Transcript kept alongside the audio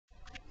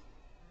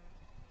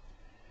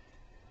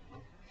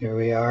Here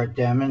we are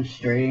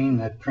demonstrating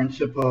the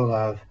principle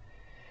of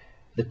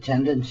the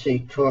tendency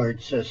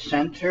towards a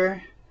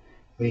center.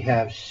 We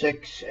have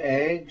 6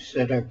 eggs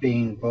that are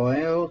being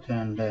boiled,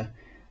 and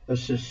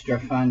this is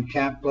Strephon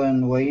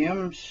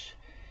Kaplan-Williams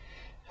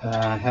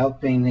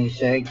helping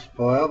these eggs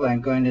boil.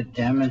 I'm going to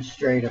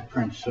demonstrate a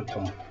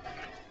principle.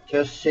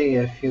 Just see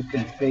if you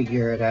can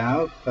figure it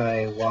out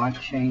by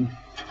watching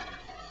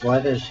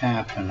what is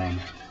happening.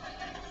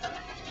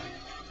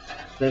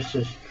 This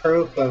is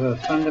proof of a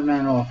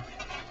fundamental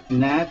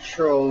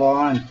natural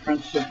law and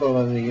principle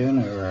of the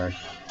universe.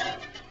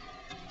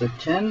 The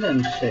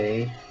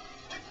tendency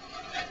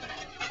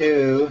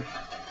to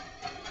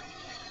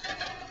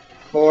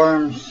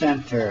form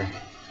center.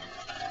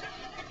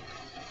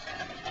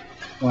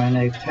 When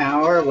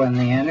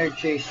the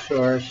energy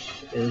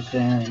source is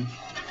in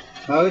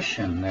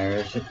motion, there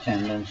is a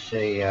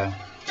tendency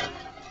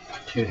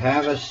to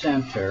have a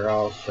center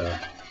also.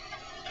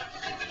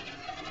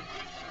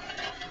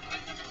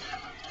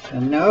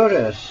 And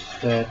notice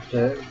that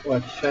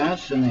what's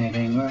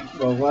fascinating,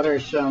 well, what are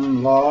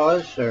some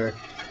laws or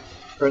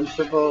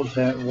principles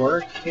at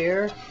work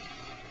here?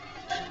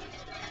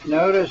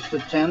 Notice the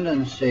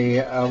tendency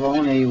of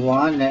only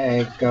one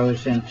egg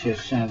goes into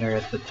center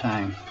at the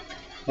time.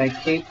 They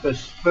keep the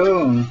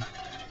spoon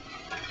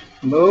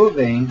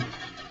moving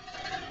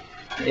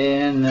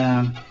in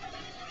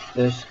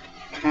this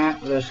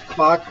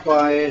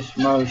clockwise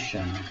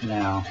motion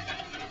now.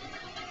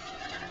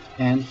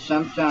 And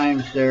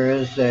sometimes there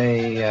is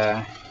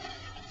a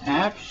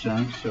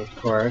absence, of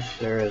course.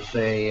 There is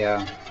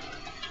a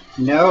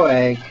no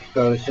egg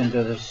goes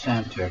into the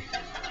center.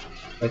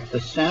 But the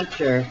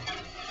center,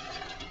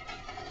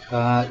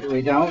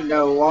 we don't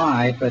know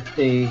why, but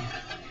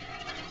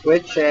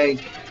which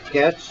egg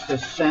gets the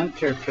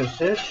center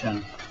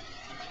position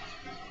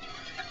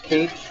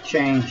keeps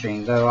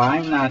changing, though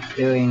I'm not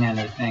doing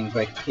anything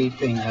but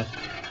keeping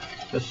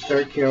the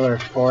circular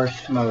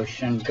force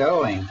motion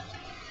going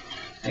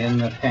in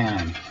the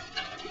pan.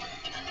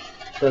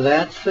 So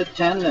that's the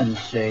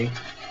tendency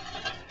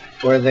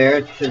for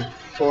there to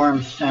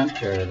form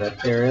center, that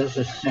there is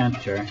a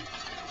center,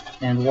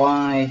 and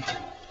why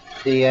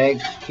the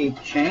eggs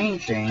keep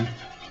changing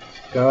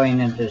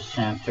going into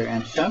center,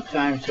 and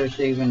sometimes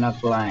there's even a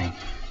blank.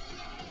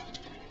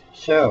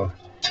 So,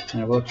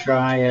 and we'll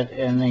try it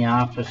in the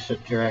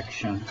opposite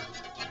direction.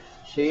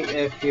 See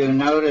if you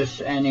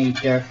notice any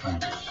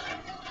difference.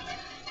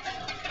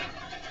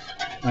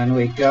 When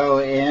we go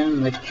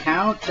in the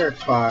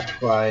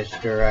counterclockwise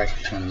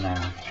direction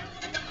now.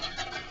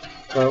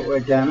 What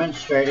we're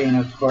demonstrating,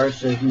 of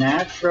course, is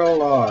natural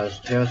laws,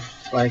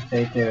 just like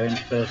they do in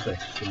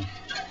physics.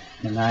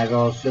 And I've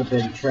also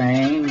been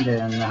trained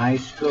in high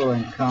school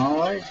and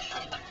college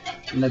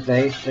in the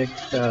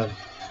basics of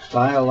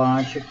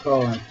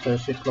biological and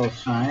physical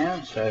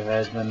science. I've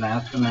had the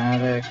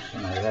mathematics,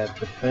 and I've had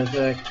the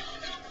physics,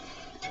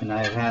 and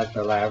I've had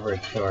the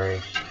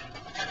laboratories.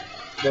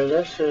 So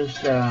this is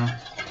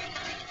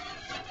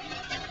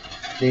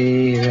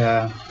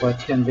what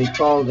can be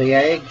called the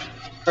egg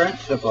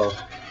principle,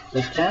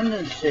 the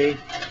tendency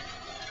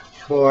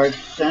towards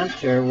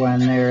center when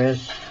there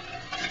is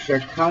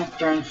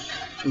circumference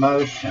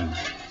motion.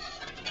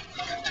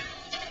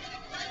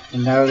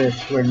 And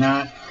notice we're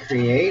not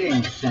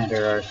creating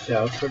center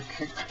ourselves, we're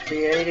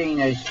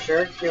creating a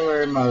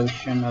circular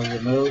motion of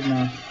the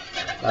movement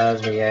of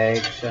the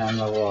eggs and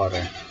the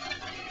water.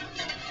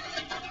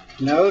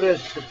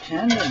 Notice the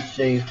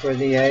tendency for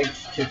the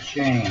eggs to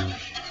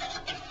change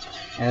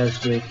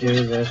as we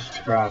do this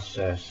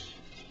process.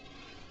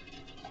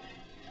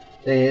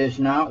 There is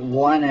not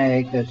one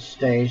egg that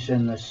stays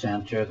in the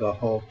center the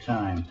whole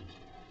time,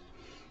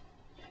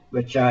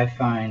 which I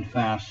find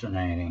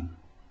fascinating.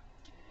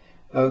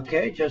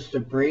 Okay, just a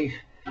brief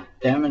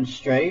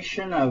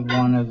demonstration of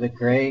one of the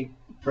great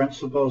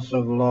principles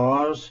of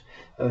laws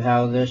of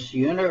how this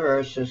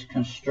universe is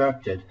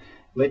constructed,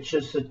 which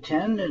is the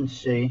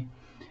tendency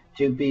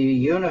to be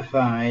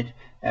unified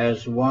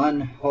as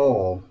one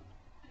whole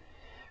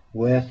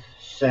with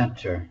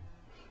center.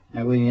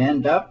 And we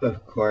end up,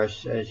 of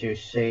course, as you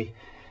see,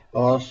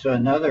 also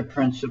another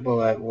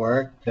principle at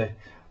work, the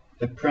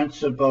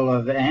principle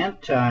of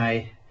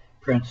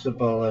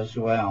anti-principle as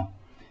well.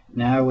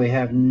 Now we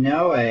have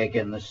no egg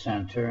in the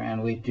center,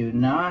 and we do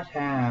not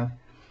have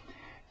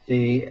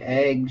the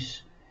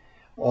eggs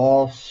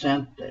all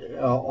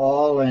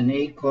in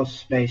equal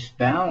space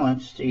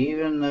balanced,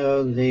 even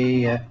though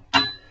the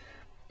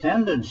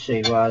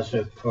tendency was,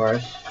 of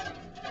course,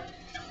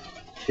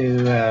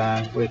 to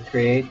we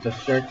create the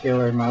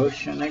circular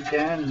motion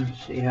again.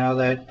 See how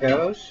that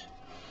goes?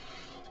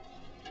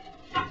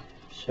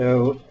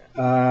 So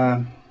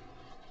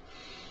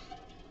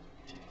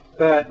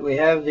but we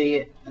have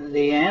the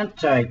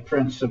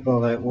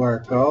anti-principle at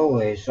work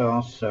always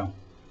also.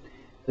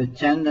 The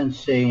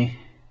tendency,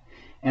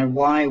 and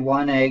why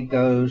one egg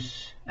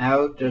goes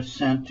out of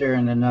center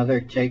and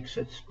another takes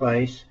its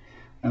place,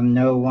 and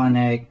no one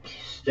egg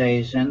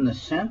stays in the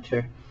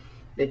center.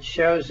 It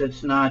shows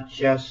it's not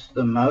just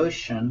the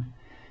motion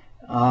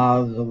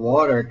of the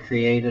water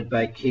created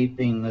by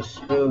keeping the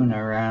spoon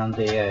around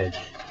the edge,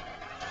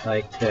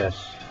 like this.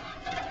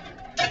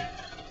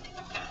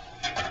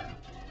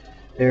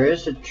 There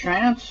is a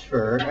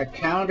transfer, a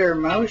counter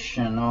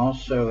motion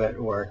also at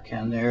work,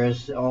 and there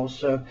is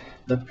also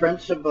the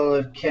principle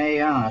of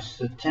chaos,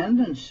 the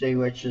tendency,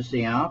 which is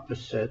the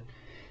opposite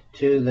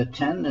to the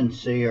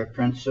tendency or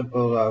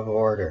principle of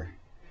order.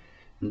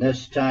 And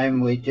this time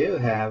we do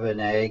have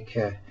an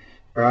egg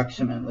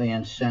approximately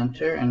in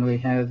center, and we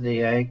have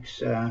the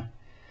eggs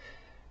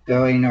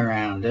going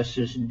around. This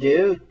is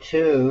due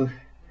to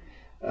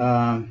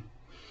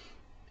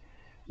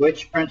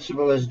which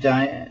principle is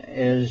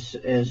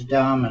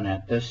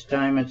dominant. This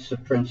time it's the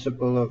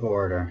principle of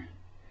order.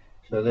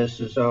 So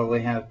this is all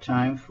we have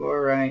time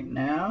for right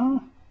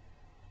now.